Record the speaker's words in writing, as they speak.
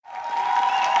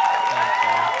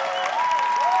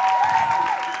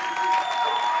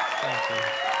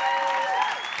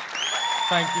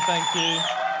Thank you, thank you.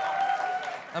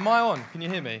 Am I on? Can you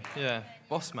hear me? Yeah.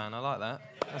 Boss man, I like that.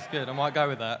 That's good. I might go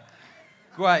with that.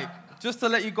 Great. Just to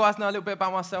let you guys know a little bit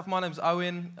about myself, my name's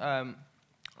Owen. I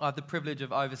have the privilege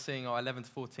of overseeing our 11 to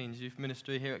 14 youth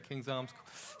ministry here at King's Arms.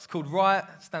 It's called Right,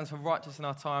 stands for Righteous in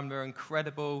Our Time. We're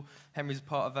incredible. Henry's a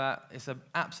part of that. It's an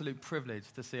absolute privilege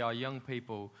to see our young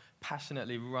people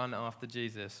passionately run after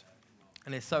Jesus.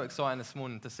 And it's so exciting this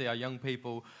morning to see our young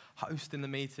people hosting the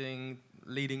meeting,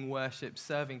 leading worship,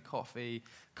 serving coffee,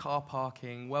 car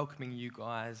parking, welcoming you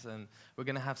guys. And we're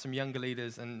going to have some younger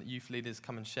leaders and youth leaders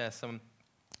come and share some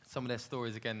of their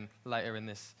stories again later in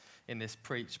this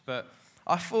preach. But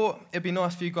I thought it'd be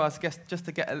nice for you guys just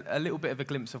to get a little bit of a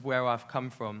glimpse of where I've come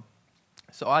from.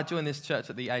 So I joined this church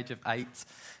at the age of 8,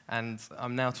 and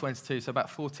I'm now 22, so about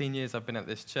 14 years I've been at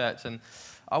this church. And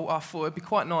I thought it'd be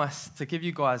quite nice to give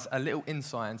you guys a little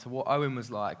insight into what Owen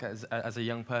was like as a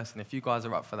young person, if you guys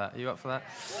are up for that. Are you up for that?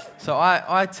 So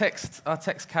I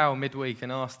text Carol midweek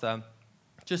and asked her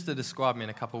just to describe me in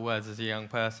a couple of words as a young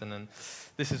person, and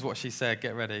this is what she said.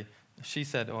 Get ready. She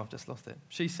said, I've just lost it.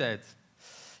 She said,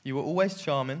 "You were always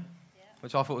charming,"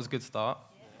 which I thought was a good start.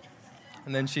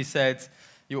 And then she said,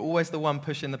 "You were always the one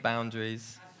pushing the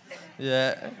boundaries."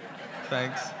 Yeah,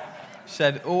 thanks. She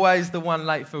said, "Always the one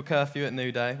late for curfew at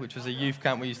New Day," which was a youth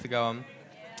camp we used to go on.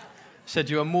 She said,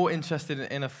 "You were more interested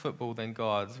in a football than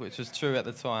God," which was true at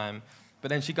the time. But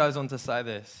then she goes on to say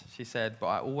this. She said, "But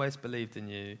I always believed in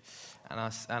you, and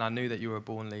I knew that you were a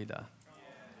born leader."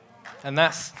 And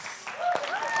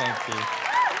thank you.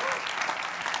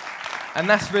 And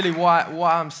that's really why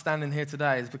I'm standing here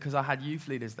today, is because I had youth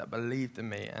leaders that believed in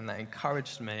me and that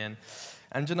encouraged me.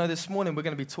 And you know, this morning we're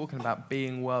going to be talking about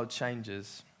being world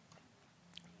changers.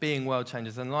 Being world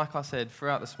changers. And like I said,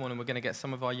 throughout this morning we're going to get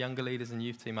some of our younger leaders and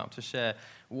youth team up to share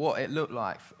what it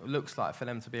looks like for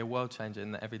them to be a world changer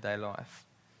in their everyday life.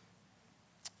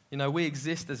 You know, we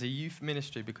exist as a youth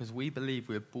ministry because we believe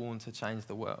we're born to change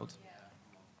the world.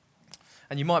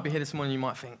 And you might be here this morning, you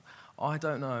might think, I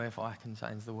don't know if I can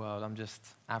change the world. I'm just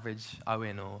average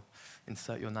Owen, or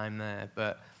insert your name there.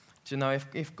 But do you know,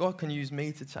 if God can use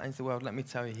me to change the world, let me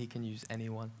tell you, he can use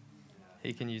anyone.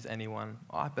 He can use anyone.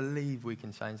 I believe we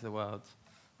can change the world.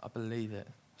 I believe it.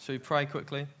 Should we pray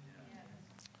quickly?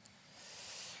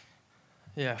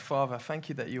 Yeah, Father, thank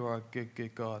you that you are a good,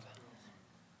 good God.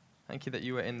 Thank you that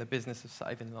you are in the business of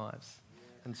saving lives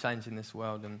and changing this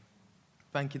world. And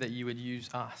thank you that you would use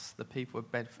us, the people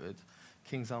of Bedford,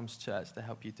 King's Arms Church, to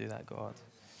help you do that, God.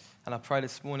 And I pray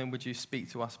this morning, would you speak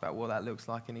to us about what that looks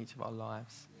like in each of our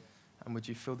lives? And would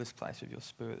you fill this place with your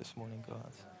spirit this morning,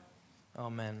 God?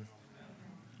 Amen.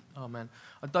 Amen.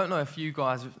 I don't know if you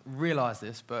guys realize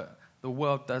this, but the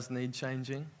world does need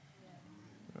changing.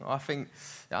 I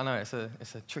know it's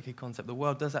a tricky concept. The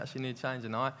world does actually need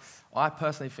changing. I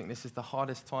personally think this is the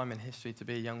hardest time in history to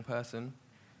be a young person.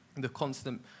 The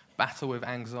constant battle with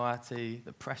anxiety,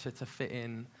 the pressure to fit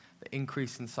in, the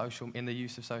increase in the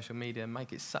use of social media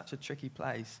make it such a tricky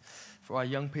place for our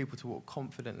young people to walk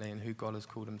confidently in who God has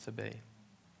called them to be.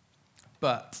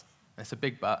 But, it's a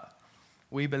big but,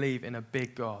 we believe in a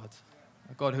big God,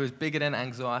 a God who is bigger than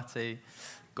anxiety,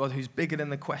 God who's bigger than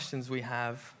the questions we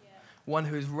have, one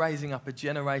who is raising up a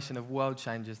generation of world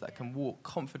changers that can walk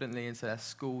confidently into their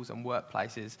schools and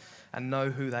workplaces and know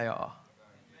who they are.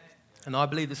 And I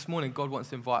believe this morning God wants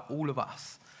to invite all of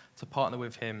us to partner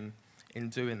with him in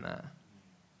doing that.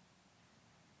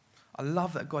 I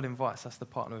love that God invites us to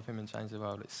partner with him and change the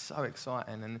world. It's so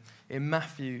exciting. And in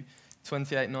Matthew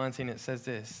 28:19 it says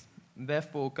this,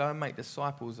 "Therefore go and make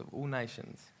disciples of all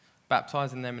nations,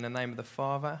 baptizing them in the name of the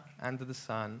Father and of the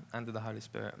Son and of the Holy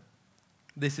Spirit."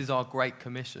 This is our great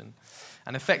commission.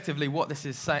 And effectively what this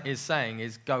is saying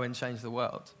is go and change the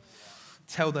world.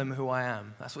 Tell them who I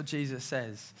am. That's what Jesus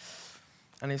says.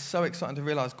 And it's so exciting to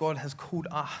realize God has called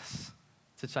us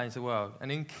to change the world.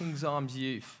 And in King's Arms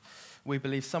Youth, we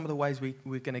believe some of the ways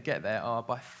we're going to get there are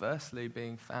by firstly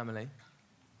being family,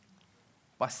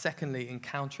 by secondly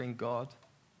encountering God,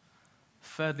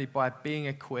 thirdly by being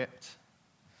equipped,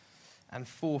 and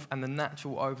fourth, and the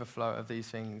natural overflow of these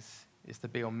things is to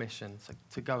be on mission,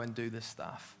 to go and do this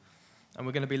stuff. And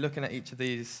we're going to be looking at each of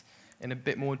these in a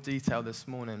bit more detail this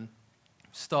morning,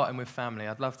 starting with family.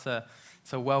 I'd love to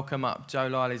welcome up Joe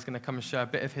Liley. He's going to come and share a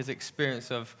bit of his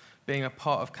experience of being a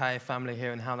part of KA Family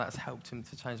here and how that's helped him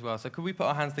to change the world. So could we put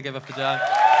our hands together for Joe?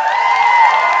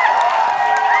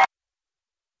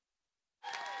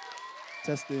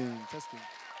 Testing.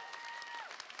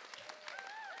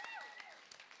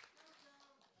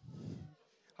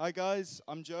 Hi guys,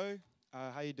 I'm Joe.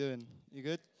 How you doing? You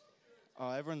good?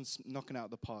 Everyone's knocking out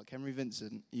the park. Henry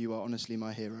Vincent, you are honestly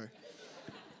my hero.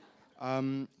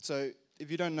 So If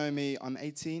you don't know me, I'm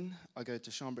 18. I go to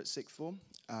Sharnborough Sixth Form,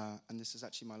 and this is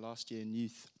actually my last year in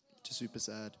youth, which is super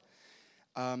sad.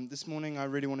 This morning, I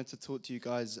really wanted to talk to you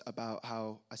guys about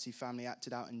how I see family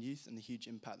acted out in youth and the huge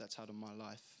impact that's had on my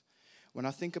life. When I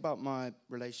think about my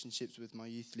relationships with my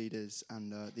youth leaders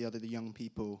and the other young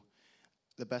people,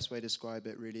 the best way to describe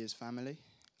it really is family.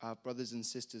 I have brothers and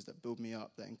sisters that build me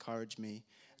up, that encourage me,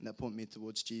 and that point me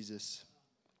towards Jesus.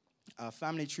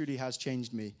 Family truly has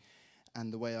changed me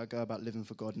and the way I go about living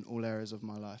for God in all areas of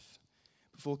my life.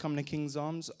 Before coming to King's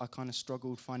Arms, I kind of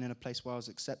struggled finding a place where I was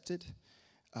accepted.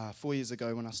 4 years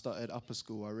ago, when I started upper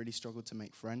school, I really struggled to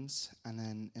make friends. And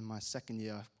then in my second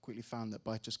year, I quickly found that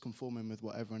by just conforming with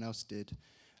what everyone else did,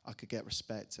 I could get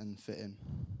respect and fit in.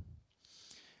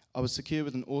 I was secure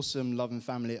with an awesome, loving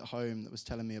family at home that was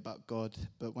telling me about God.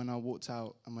 But when I walked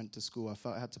out and went to school, I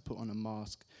felt I had to put on a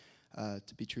mask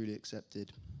to be truly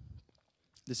accepted.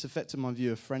 This affected my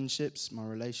view of friendships, my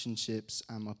relationships,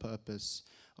 and my purpose.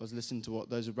 I was listening to what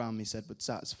those around me said would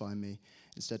satisfy me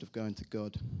instead of going to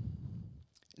God.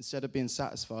 Instead of being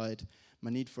satisfied, my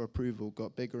need for approval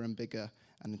got bigger and bigger,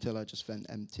 and until I just felt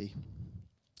empty.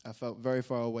 I felt very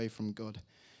far away from God.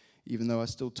 Even though I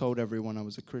still told everyone I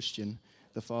was a Christian,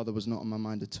 the Father was not on my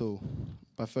mind at all.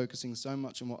 By focusing so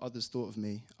much on what others thought of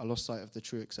me, I lost sight of the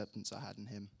true acceptance I had in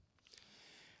Him.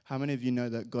 How many of you know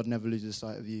that God never loses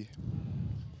sight of you?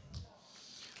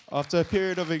 After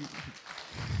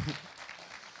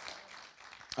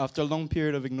a long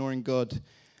period of ignoring God,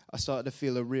 I started to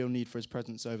feel a real need for His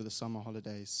presence over the summer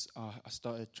holidays. I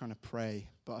started trying to pray,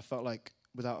 but I felt like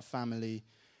without a family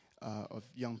of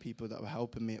young people that were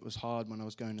helping me, it was hard when I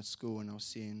was going to school and I was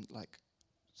seeing like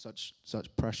such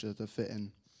pressure to fit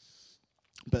in.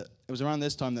 But it was around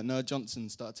this time that Noah Johnson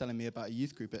started telling me about a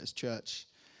youth group at his church,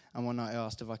 and one night I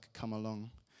asked if I could come along.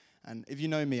 And if you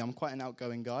know me, I'm quite an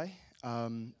outgoing guy.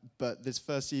 But this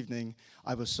first evening,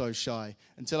 I was so shy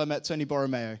until I met Tony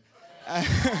Borromeo.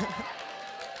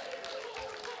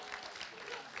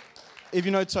 If you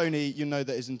know Tony, you know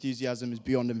that his enthusiasm is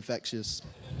beyond infectious.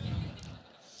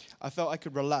 I felt I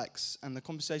could relax, and the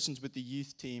conversations with the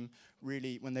youth team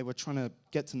really, when they were trying to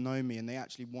get to know me and they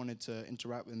actually wanted to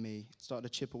interact with me,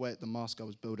 started to chip away at the mask I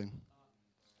was building.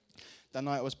 That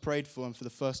night I was prayed for, and for the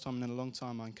first time in a long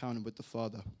time, I encountered with the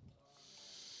Father.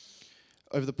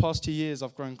 Over the past 2 years,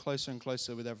 I've grown closer and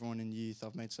closer with everyone in youth.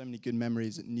 I've made so many good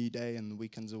memories at New Day and the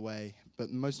weekends away.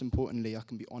 But most importantly, I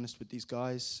can be honest with these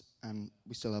guys, and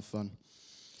we still have fun.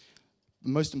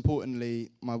 But most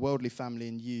importantly, my worldly family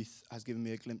in youth has given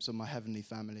me a glimpse of my heavenly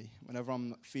family. Whenever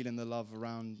I'm feeling the love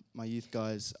around my youth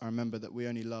guys, I remember that we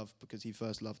only love because He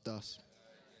first loved us.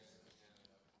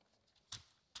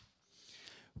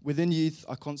 Within youth,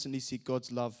 I constantly see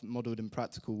God's love modeled in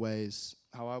practical ways.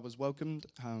 How I was welcomed,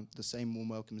 how the same warm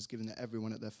welcome is given to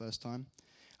everyone at their first time.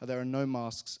 How there are no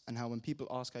masks, and how when people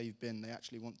ask how you've been, they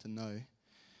actually want to know.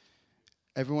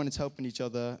 Everyone is helping each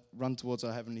other run towards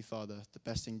our Heavenly Father, the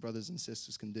best thing brothers and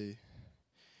sisters can do.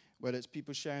 Whether it's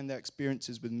people sharing their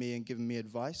experiences with me and giving me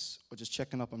advice, or just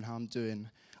checking up on how I'm doing,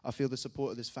 I feel the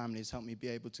support of this family has helped me be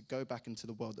able to go back into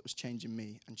the world that was changing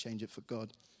me and change it for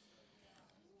God.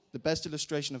 The best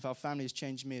illustration of how family has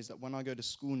changed me is that when I go to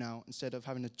school now, instead of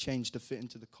having to change to fit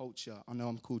into the culture, I know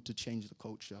I'm called to change the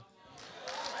culture.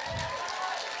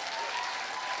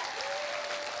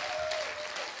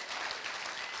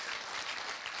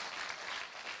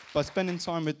 By spending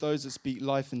time with those that speak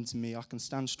life into me, I can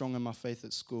stand strong in my faith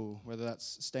at school, whether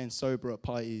that's staying sober at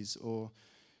parties or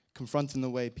confronting the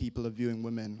way people are viewing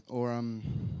women, or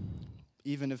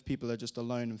even if people are just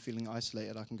alone and feeling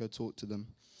isolated, I can go talk to them.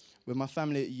 With my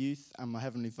family at youth and my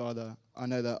Heavenly Father, I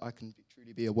know that I can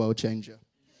truly be a world changer.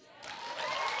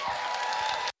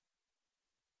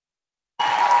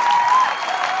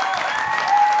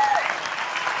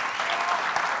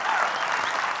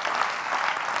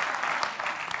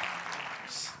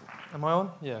 Am I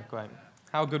on? Yeah, great.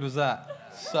 How good was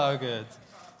that? So good.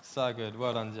 So good.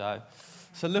 Well done, Joe.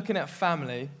 So looking at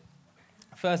family,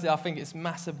 firstly, I think it's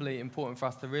massively important for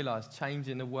us to realise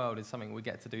changing the world is something we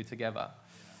get to do together.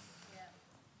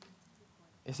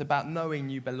 It's about knowing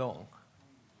you belong.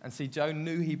 And see, Joe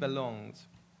knew he belonged,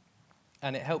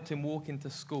 and it helped him walk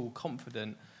into school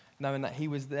confident, knowing that he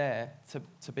was there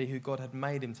to be who God had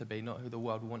made him to be, not who the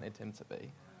world wanted him to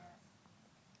be.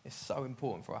 It's so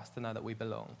important for us to know that we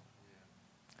belong.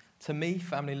 To me,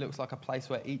 family looks like a place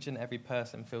where each and every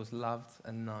person feels loved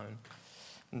and known.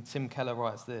 And Tim Keller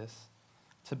writes this: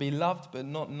 to be loved but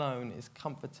not known is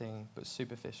comforting but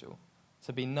superficial.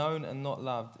 To be known and not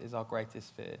loved is our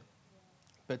greatest fear.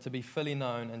 But to be fully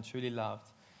known and truly loved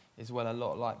is, well, a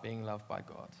lot like being loved by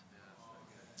God.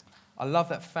 I love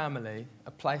that family,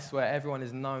 a place where everyone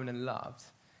is known and loved,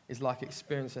 is like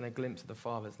experiencing a glimpse of the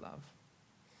Father's love.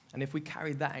 And if we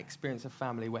carry that experience of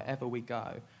family wherever we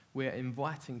go, we're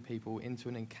inviting people into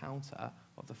an encounter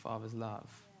of the Father's love.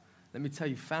 Let me tell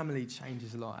you, family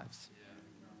changes lives.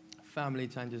 Family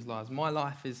changes lives. My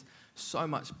life is so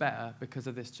much better because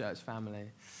of this church family.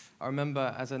 I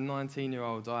remember as a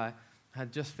 19-year-old, I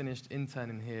had just finished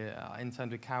interning here. I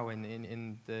interned with Cowan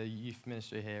in the youth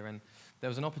ministry here, and there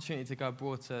was an opportunity to go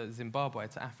abroad to Zimbabwe,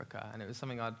 to Africa, and it was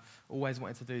something I'd always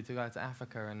wanted to do, to go to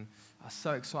Africa, and I was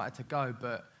so excited to go,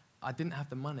 but I didn't have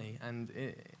the money, and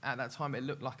at that time it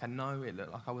looked like a no, it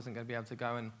looked like I wasn't going to be able to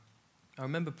go, and I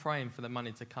remember praying for the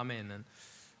money to come in, and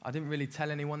I didn't really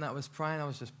tell anyone that I was praying, I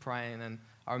was just praying, and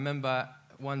I remember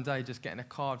one day just getting a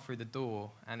card through the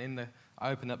door, and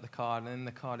I opened up the card, and in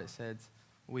the card it said,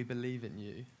 "We believe in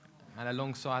you," and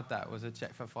alongside that was a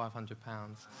cheque for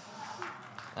 £500.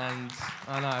 And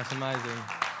I know, it's amazing.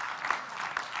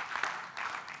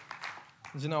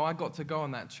 And, you know, I got to go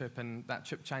on that trip, and that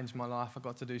trip changed my life. I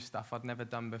got to do stuff I'd never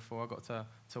done before. I got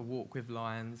to walk with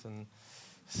lions and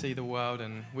see the world,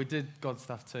 and we did God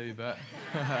stuff too, but...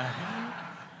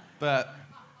 But,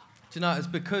 do you know, it's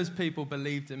because people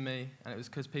believed in me, and it was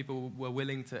because people were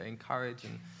willing to encourage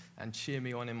and cheer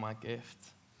me on in my gift.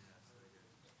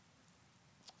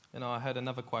 You know, I heard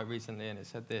another quote recently, and it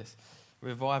said this: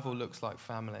 revival looks like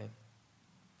family.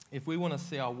 If we want to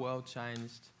see our world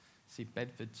changed, see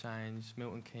Bedford changed,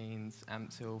 Milton Keynes,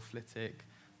 Ampthill, Flitwick,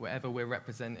 wherever we're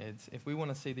represented, if we want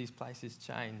to see these places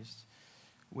changed,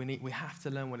 we have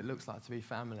to learn what it looks like to be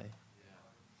family.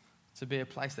 To be a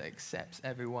place that accepts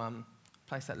everyone, a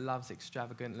place that loves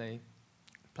extravagantly,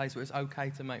 a place where it's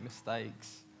okay to make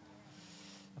mistakes,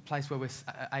 a place where we're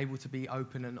able to be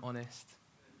open and honest.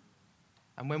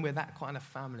 And when we're that kind of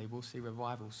family, we'll see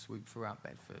revival swoop throughout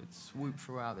Bedford, swoop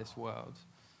throughout this world.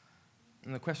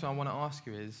 And the question I want to ask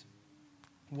you is,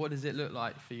 what does it look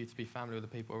like for you to be family with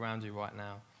the people around you right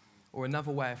now? Or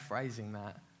another way of phrasing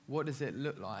that, what does it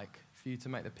look like for you to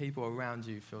make the people around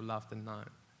you feel loved and known?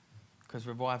 Because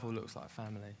revival looks like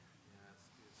family.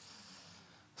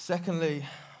 Secondly,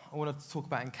 I want to talk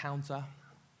about encounter.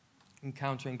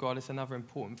 Encountering God is another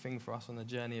important thing for us on the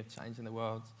journey of changing the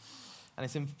world. And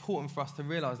it's important for us to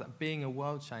realize that being a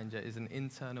world changer is an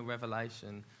internal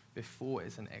revelation before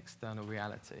it's an external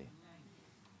reality.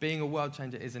 Being a world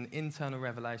changer is an internal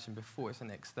revelation before it's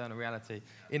an external reality.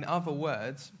 In other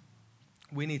words,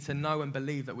 we need to know and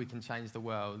believe that we can change the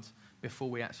world before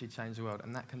we actually change the world.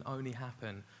 And that can only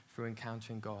happen through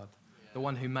encountering God, the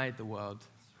one who made the world,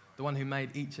 the one who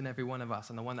made each and every one of us,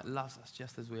 and the one that loves us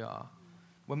just as we are.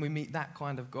 When we meet that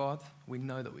kind of God, we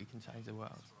know that we can change the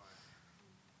world.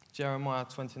 Jeremiah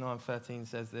 29:13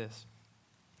 says this: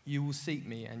 "You will seek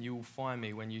me and you will find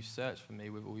me when you search for me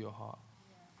with all your heart."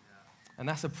 And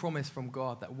that's a promise from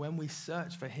God that when we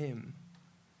search for him,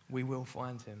 we will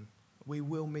find him. We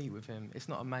will meet with him. It's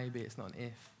not a maybe, it's not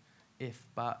an if,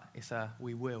 but it's a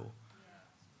we will.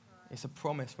 It's a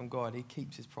promise from God. He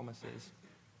keeps his promises.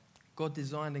 God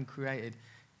designed and created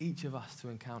each of us to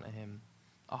encounter him.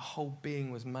 Our whole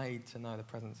being was made to know the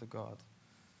presence of God.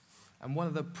 And one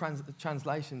of the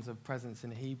translations of presence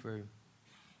in Hebrew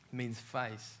means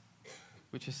face,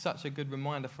 which is such a good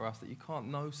reminder for us that you can't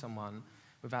know someone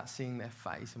without seeing their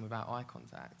face and without eye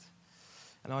contact.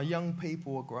 And our young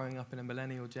people are growing up in a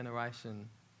millennial generation.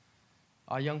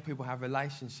 Our young people have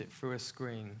relationship through a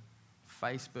screen: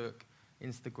 Facebook,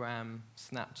 Instagram,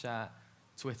 Snapchat,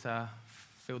 Twitter,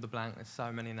 fill the blank, there's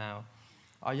so many now.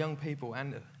 Our young people,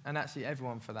 and actually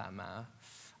everyone for that matter,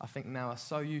 I think now are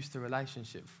so used to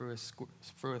relationship through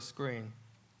a screen.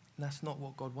 And that's not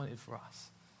what God wanted for us.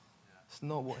 It's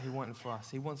not what he wanted for us.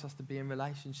 He wants us to be in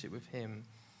relationship with him,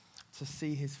 to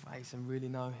see his face and really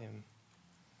know him.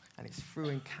 And it's through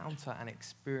encounter and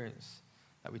experience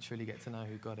that we truly get to know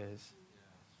who God is.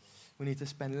 We need to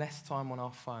spend less time on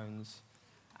our phones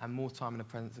and more time in the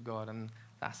presence of God. And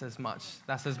that's as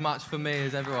much for me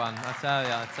as everyone. I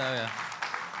tell you.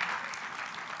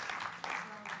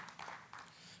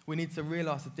 We need to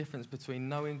realize the difference between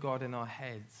knowing God in our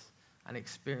heads and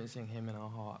experiencing him in our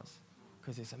hearts,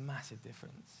 because it's a massive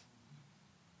difference.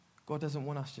 God doesn't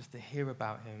want us just to hear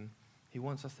about him. He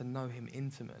wants us to know him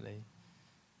intimately,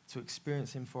 to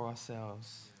experience him for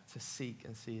ourselves, to seek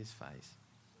and see his face.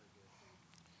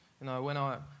 You know, when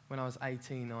I was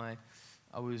 18, I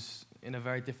was in a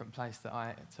very different place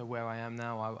to where I am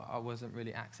now. I wasn't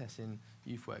really accessing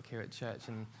youth work here at church,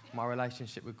 and my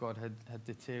relationship with God had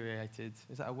deteriorated.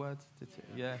 Is that a word?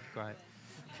 Yeah, great.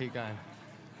 Keep going.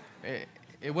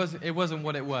 It wasn't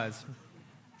what it was.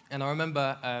 And I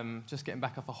remember just getting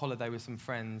back off a holiday with some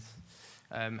friends,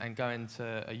 and going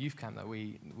to a youth camp that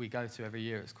we go to every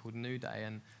year. It's called New Day.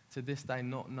 And to this day,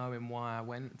 not knowing why I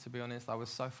went, to be honest, I was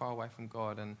so far away from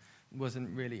God and wasn't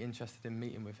really interested in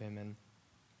meeting with him. And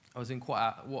I was in what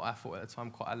I thought at the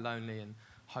time, quite a lonely and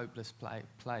hopeless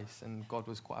place, and God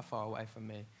was quite far away from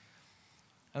me.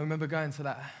 I remember going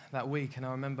to that week, and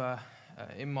I remember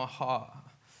in my heart,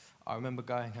 I remember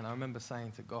going and I remember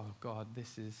saying to God, God,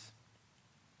 this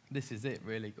is it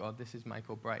really, God. This is make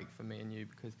or break for me and you,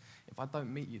 because if I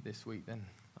don't meet you this week, then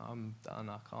I'm done.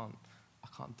 I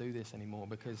can't do this anymore,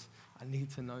 because I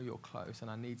need to know you're close, and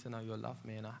I need to know you love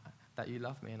me, and that you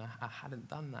love me, and I hadn't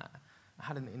done that. I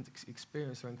hadn't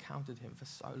experienced or encountered him for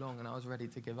so long, and I was ready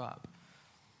to give up.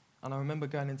 And I remember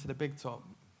going into the Big Top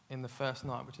in the first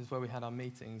night, which is where we had our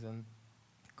meetings, and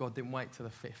God didn't wait till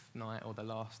the fifth night or the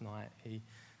last night. He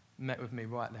met with me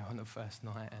right there on the first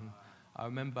night, and I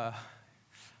remember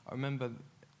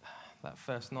that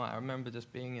first night. I remember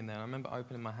just being in there. I remember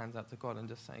opening my hands out to God and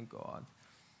just saying, God,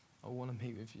 I want to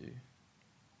meet with you.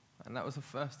 And that was the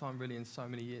first time really in so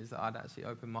many years that I'd actually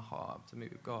opened my heart up to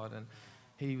meet with God, and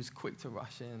he was quick to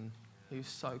rush in. He was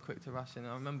so quick to rush in.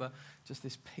 I remember just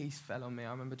this peace fell on me.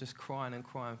 I remember just crying and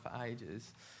crying for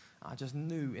ages. I just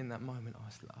knew in that moment I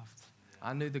was loved.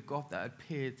 I knew the God that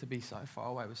appeared to be so far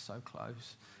away was so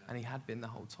close, and he had been the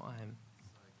whole time.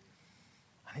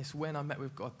 And it's when I met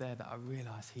with God there that I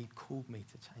realized he'd called me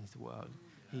to change the world.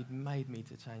 He'd made me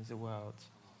to change the world.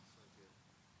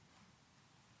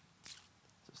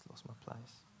 Just lost my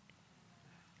place.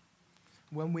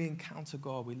 When we encounter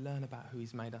God, we learn about who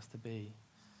he's made us to be.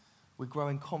 We grow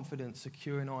in confidence,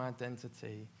 secure in our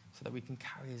identity, so that we can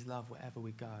carry his love wherever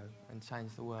we go and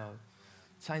change the world.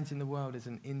 Changing the world is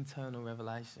an internal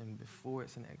revelation before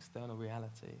it's an external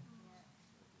reality.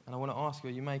 And I want to ask you,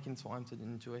 are you making time to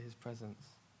enjoy his presence,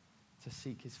 to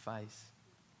seek his face?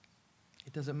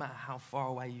 It doesn't matter how far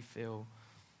away you feel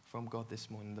from God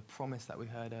this morning. The promise that we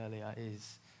heard earlier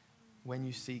is when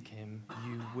you seek him,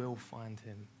 you will find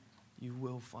him. You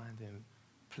will find him.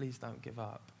 Please don't give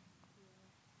up.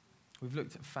 We've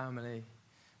looked at family.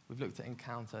 We've looked at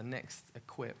encounter. Next,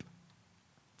 equip.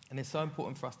 And it's so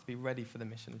important for us to be ready for the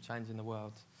mission of changing the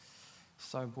world.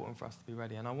 So important for us to be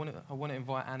ready. And I want to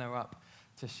invite Anna up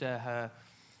to share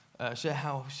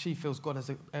how she feels God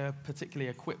has particularly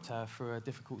equipped her for a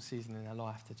difficult season in her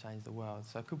life to change the world.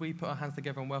 So could we put our hands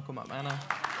together and welcome up Anna?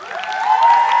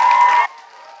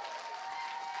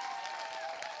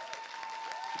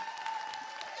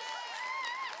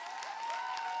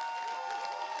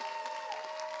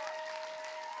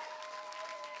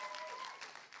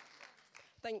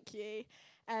 Thank you.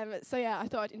 I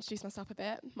thought I'd introduce myself a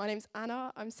bit. My name's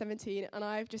Anna, I'm 17, and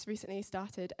I've just recently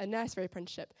started a nursery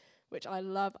apprenticeship, which I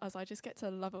love, as I just get to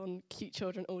love on cute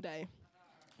children all day.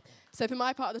 So for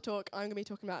my part of the talk, I'm going to be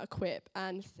talking about equip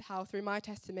and how through my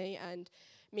testimony and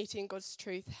meeting God's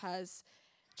truth has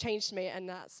changed me, and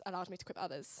that's allowed me to equip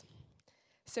others.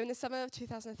 So in the summer of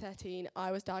 2013,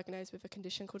 I was diagnosed with a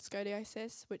condition called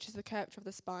scoliosis, which is the curvature of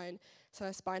the spine, so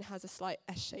the spine has a slight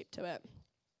S shape to it.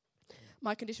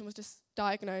 My condition was just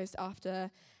diagnosed after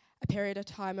a period of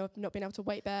time of not being able to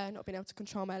weight bear, not being able to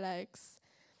control my legs.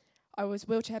 I was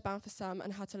wheelchair bound for some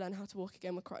and had to learn how to walk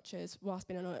again with crutches whilst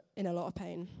being in a lot of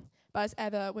pain. But as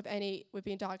ever, with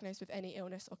being diagnosed with any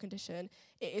illness or condition,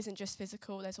 it isn't just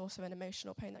physical, there's also an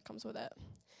emotional pain that comes with it.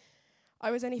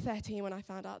 I was only 13 when I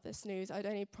found out this news. I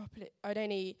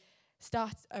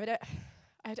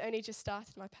had only just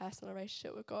started my personal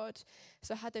relationship with God.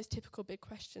 So I had those typical big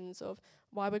questions of,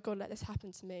 why would God let this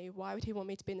happen to me? Why would he want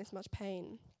me to be in this much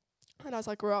pain? And as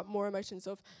I grew up, more emotions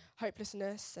of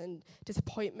hopelessness and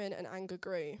disappointment and anger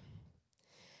grew.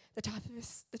 The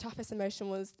toughest emotion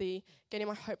was the getting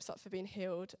my hopes up for being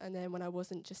healed, and then when I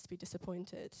wasn't, just to be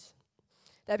disappointed.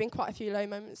 There have been quite a few low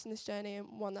moments in this journey,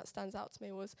 and one that stands out to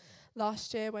me was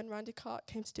last year when Randy Clark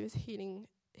came to do his healing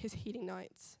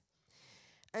nights.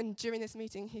 And during this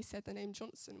meeting, he said the name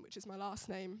Johnson, which is my last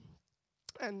name.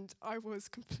 And I was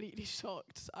completely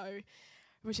shocked. I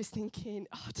was just thinking,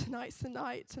 tonight's the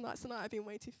night I've been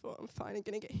waiting for. I'm finally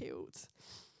going to get healed.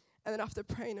 And then after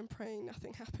praying and praying,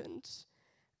 nothing happened.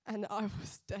 And I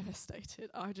was devastated.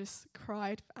 I just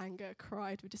cried with anger,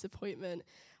 cried with disappointment.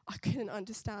 I couldn't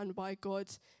understand why God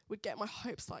would get my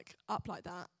hopes up like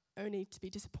that, only to be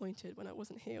disappointed when I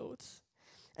wasn't healed.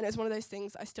 And it's one of those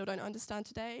things I still don't understand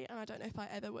today, and I don't know if I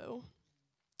ever will.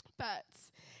 But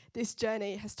this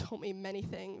journey has taught me many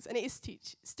things, and it is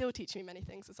still teaching me many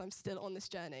things as I'm still on this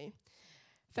journey.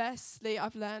 Firstly,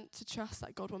 I've learned to trust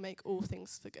that God will make all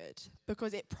things for good,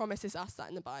 because it promises us that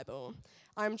in the Bible.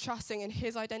 I'm trusting in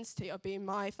his identity of being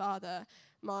my father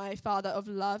of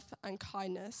love and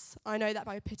kindness. I know that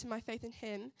by putting my faith in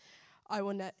him,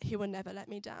 He will never let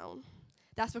me down.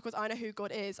 That's because I know who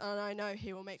God is, and I know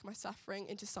he will make my suffering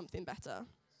into something better.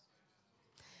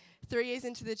 3 years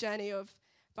into the journey of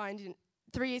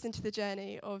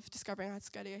discovering I had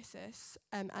scoliosis,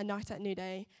 at night at New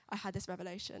Day, I had this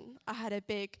revelation. I had a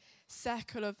big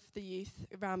circle of the youth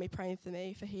around me praying for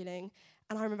me for healing.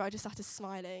 And I remember I just started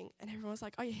smiling, and everyone was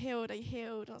like, "Are you healed? Are you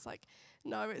healed?" And I was like,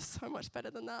 "No, it's so much better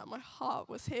than that. My heart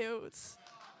was healed."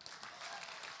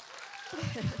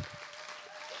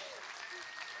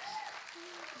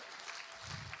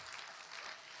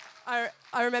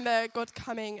 I remember God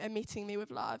coming and meeting me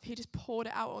with love. He just poured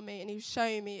it out on me, and he was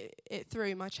showing me it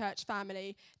through my church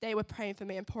family. They were praying for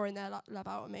me and pouring their love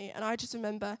out on me. And I just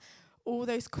remember all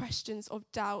those questions of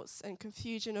doubts and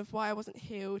confusion of why I wasn't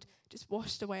healed just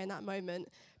washed away in that moment,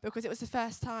 because it was the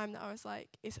first time that I was like,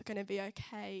 it's going to be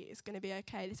okay. It's going to be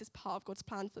okay. This is part of God's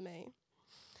plan for me.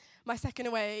 My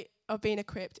second way of being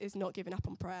equipped is not giving up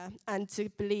on prayer and to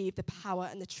believe the power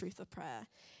and the truth of prayer.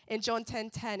 In John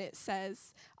 10:10 it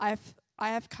says, I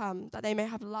have come that they may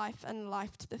have life and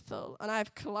life to the full. And I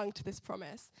have clung to this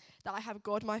promise that I have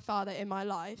God my Father in my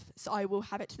life, so I will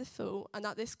have it to the full, and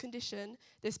that this condition,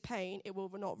 this pain, it will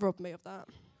not rob me of that.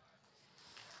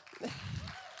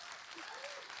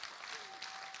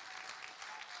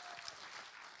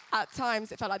 At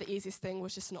times, it felt like the easiest thing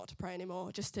was just not to pray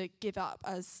anymore, just to give up,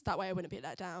 as that way I wouldn't be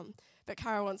let down. But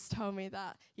Carol once told me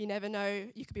that you never know,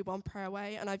 you could be one prayer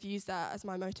away, and I've used that as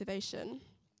my motivation.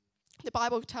 The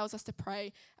Bible tells us to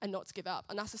pray and not to give up,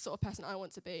 and that's the sort of person I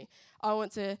want to be. I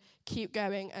want to keep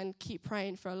going and keep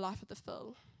praying for a life of the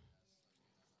full.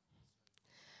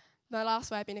 The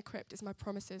last way I've been equipped is my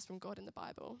promises from God in the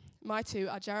Bible. My two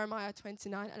are Jeremiah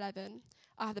 29:11.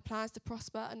 I have the plans to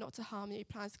prosper and not to harm you,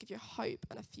 plans to give you hope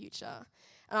and a future.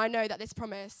 And I know that this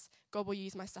promise, God will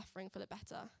use my suffering for the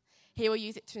better. He will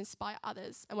use it to inspire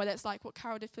others. And whether it's like what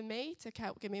Carol did for me to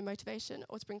help give me motivation,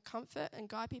 or to bring comfort and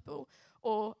guide people,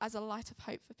 or as a light of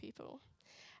hope for people.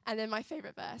 And then my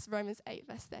favorite verse, Romans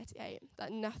 8:38,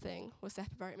 that nothing will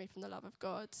separate me from the love of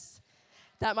God.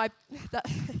 That my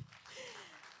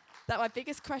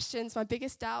biggest questions, my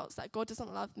biggest doubts that God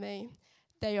doesn't love me,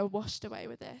 they are washed away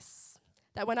with this.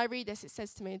 That when I read this, it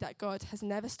says to me that God has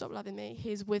never stopped loving me.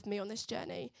 He is with me on this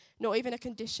journey. Not even a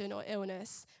condition or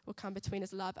illness will come between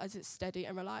his love, as it's steady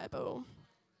and reliable.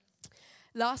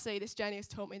 Lastly, this journey has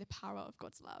taught me the power of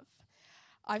God's love.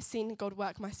 I've seen God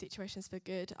work my situations for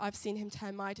good. I've seen him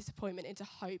turn my disappointment into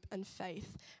hope and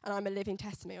faith. And I'm a living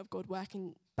testimony of God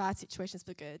working bad situations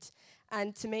for good.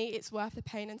 And to me, it's worth the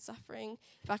pain and suffering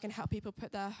if I can help people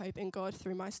put their hope in God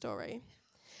through my story.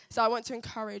 So I want to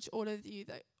encourage all of you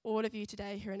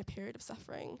today who are in a period of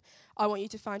suffering. I want you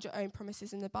to find your own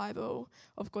promises in the Bible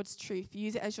of God's truth.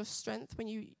 Use it as your strength when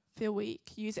you feel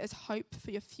weak. Use it as hope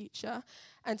for your future.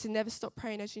 And to never stop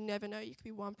praying, as you never know, you could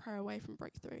be one prayer away from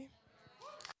breakthrough.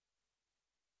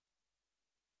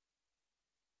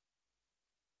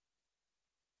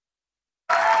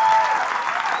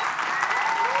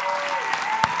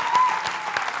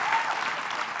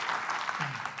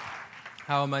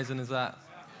 How amazing is that?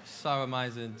 So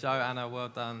amazing. Joe, Anna, well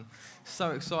done.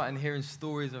 So exciting hearing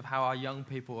stories of how our young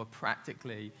people are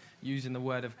practically using the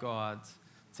Word of God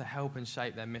to help and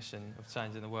shape their mission of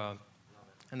changing the world.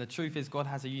 And the truth is, God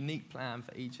has a unique plan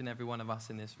for each and every one of us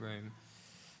in this room.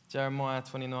 Jeremiah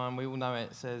 29, we all know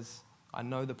it, says, I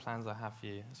know the plans I have for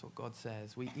you. That's what God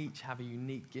says. We each have a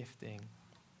unique gifting.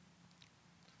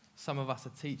 Some of us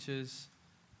are teachers.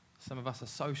 Some of us are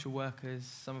social workers.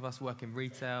 Some of us work in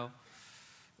retail.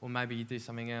 Or maybe you do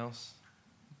something else.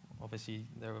 Obviously,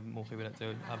 there are more people that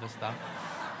do other stuff.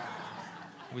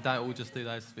 We don't all just do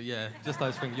those, but yeah, just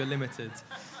those things. You're limited.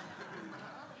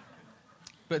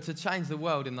 But to change the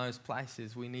world in those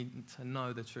places, we need to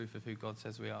know the truth of who God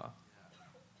says we are.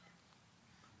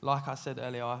 Like I said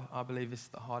earlier, I believe this is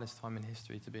the hardest time in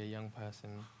history to be a young person.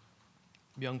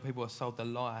 Young people are sold the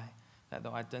lie that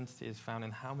their identity is found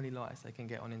in how many likes they can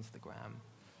get on Instagram,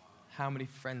 how many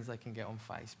friends they can get on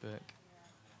Facebook,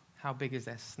 how big is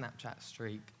their Snapchat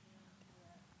streak.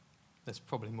 There's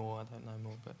probably more, I don't know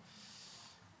more, but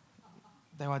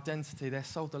their identity, they're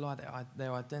sold the lie that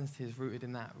their identity is rooted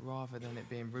in that rather than it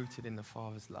being rooted in the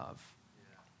Father's love.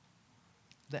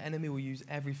 The enemy will use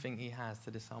everything he has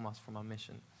to disarm us from our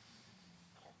mission.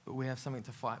 But we have something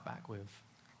to fight back with.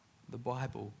 The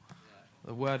Bible,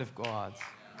 the Word of God.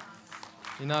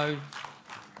 You know,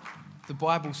 the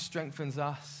Bible strengthens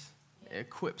us, it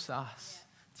equips us,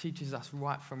 teaches us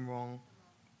right from wrong.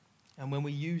 And when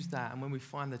we use that and when we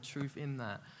find the truth in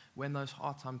that, when those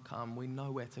hard times come, we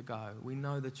know where to go. We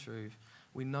know the truth.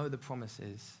 We know the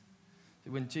promises.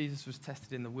 When Jesus was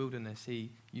tested in the wilderness,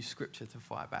 he used scripture to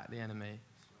fight back the enemy.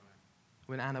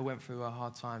 When Anna went through her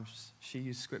hard times, she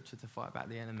used Scripture to fight back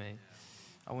the enemy.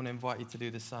 I want to invite you to do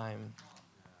the same.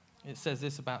 It says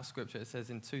this about Scripture. It says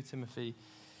in 2 Timothy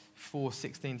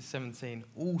 4:16-17,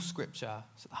 all Scripture,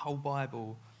 so the whole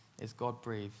Bible, is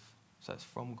God-breathed. So it's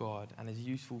from God and is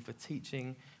useful for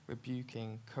teaching,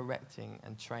 rebuking, correcting,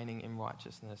 and training in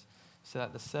righteousness, so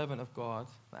that the servant of God,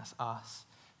 that's us,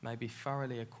 may be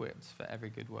thoroughly equipped for every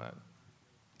good work.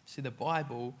 See, the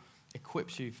Bible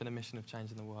equips you for the mission of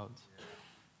changing the world,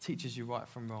 teaches you right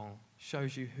from wrong,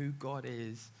 shows you who God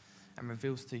is, and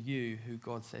reveals to you who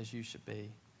God says you should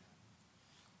be.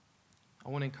 I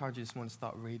want to encourage you this morning to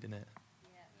start reading it.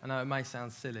 I know it may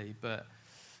sound silly, but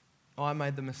I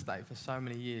made the mistake for so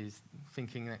many years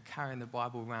thinking that carrying the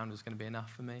Bible around was going to be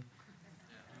enough for me.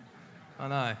 I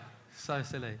know, so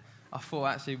silly. I thought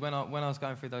actually when I was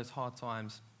going through those hard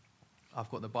times, I've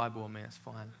got the Bible on me, it's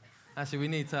fine.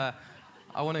 Actually,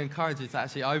 I want to encourage you to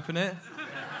actually open it.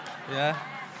 Yeah?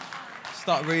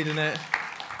 Start reading it.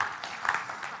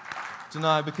 Do you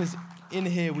know, because in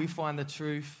here we find the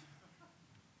truth.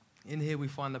 In here we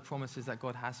find the promises that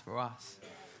God has for us,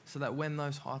 so that when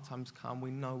those hard times come,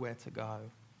 we know where to go.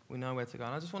 We know where to go.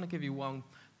 And I just want to give you one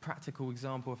practical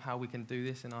example of how we can do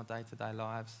this in our day-to-day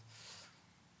lives.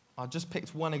 I just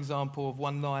picked one example of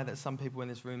one lie that some people in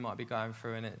this room might be going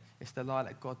through, and it's the lie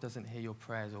that God doesn't hear your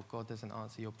prayers or God doesn't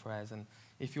answer your prayers. And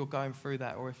if you're going through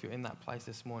that, or if you're in that place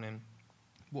this morning,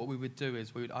 what we would do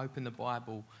is we would open the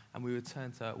Bible and we would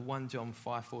turn to 1 John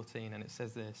 5:14, and it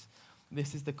says this: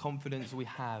 "This is the confidence we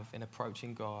have in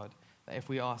approaching God, that if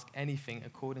we ask anything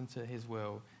according to his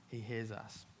will, he hears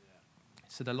us."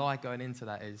 So the lie going into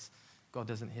that is, God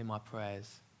doesn't hear my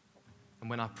prayers. And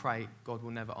when I pray, God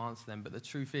will never answer them. But the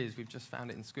truth is, we've just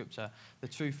found it in Scripture, the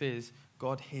truth is,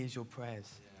 God hears your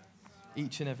prayers.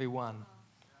 Each and every one.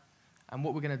 And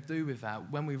what we're going to do with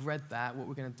that, when we've read that, what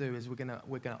we're going to do is we're going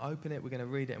to open it, we're going to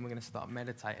read it, and we're going to start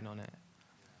meditating on it.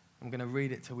 And we're going to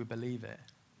read it till we believe it.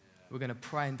 We're going to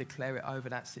pray and declare it over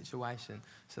that situation,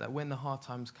 so that when the hard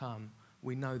times come,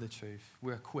 we know the truth.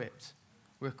 We're equipped.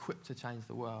 We're equipped to change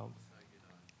the world.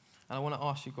 And I want to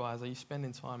ask you guys, are you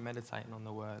spending time meditating on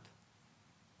the Word?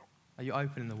 Are you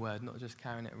opening the Word, not just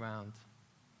carrying it around?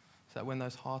 So that when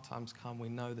those hard times come, we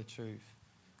know the truth,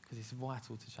 because it's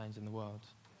vital to changing the world.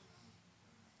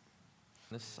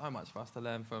 There's so much for us to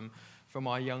learn from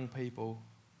our young people.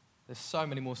 There's so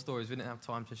many more stories. We didn't have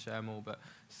time to share them all, but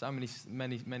so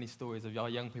many stories of our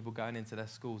young people going into their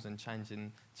schools and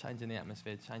changing the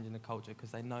atmosphere, changing the culture,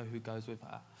 because they know who goes with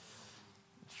her.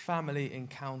 Family,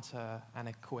 encounter, and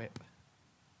equip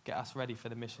get us ready for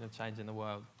the mission of changing the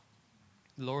world.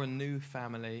 Lauren knew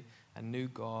family and knew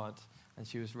God, and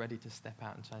she was ready to step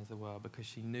out and change the world because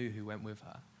she knew who went with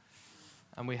her.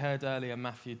 And we heard earlier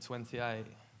Matthew 28,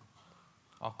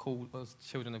 our call as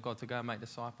children of God to go and make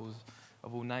disciples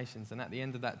of all nations. And at the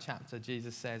end of that chapter,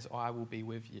 Jesus says, I will be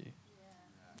with you.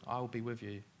 I will be with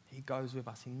you. He goes with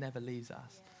us. He never leaves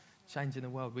us. Changing the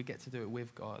world, we get to do it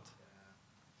with God.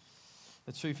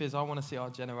 The truth is, I want to see our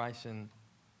generation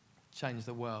change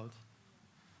the world.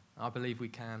 I believe we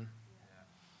can.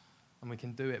 And we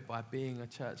can do it by being a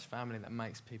church family that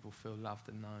makes people feel loved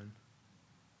and known.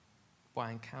 By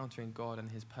encountering God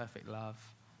and his perfect love.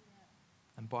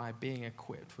 And by being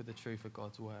equipped with the truth of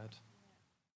God's word.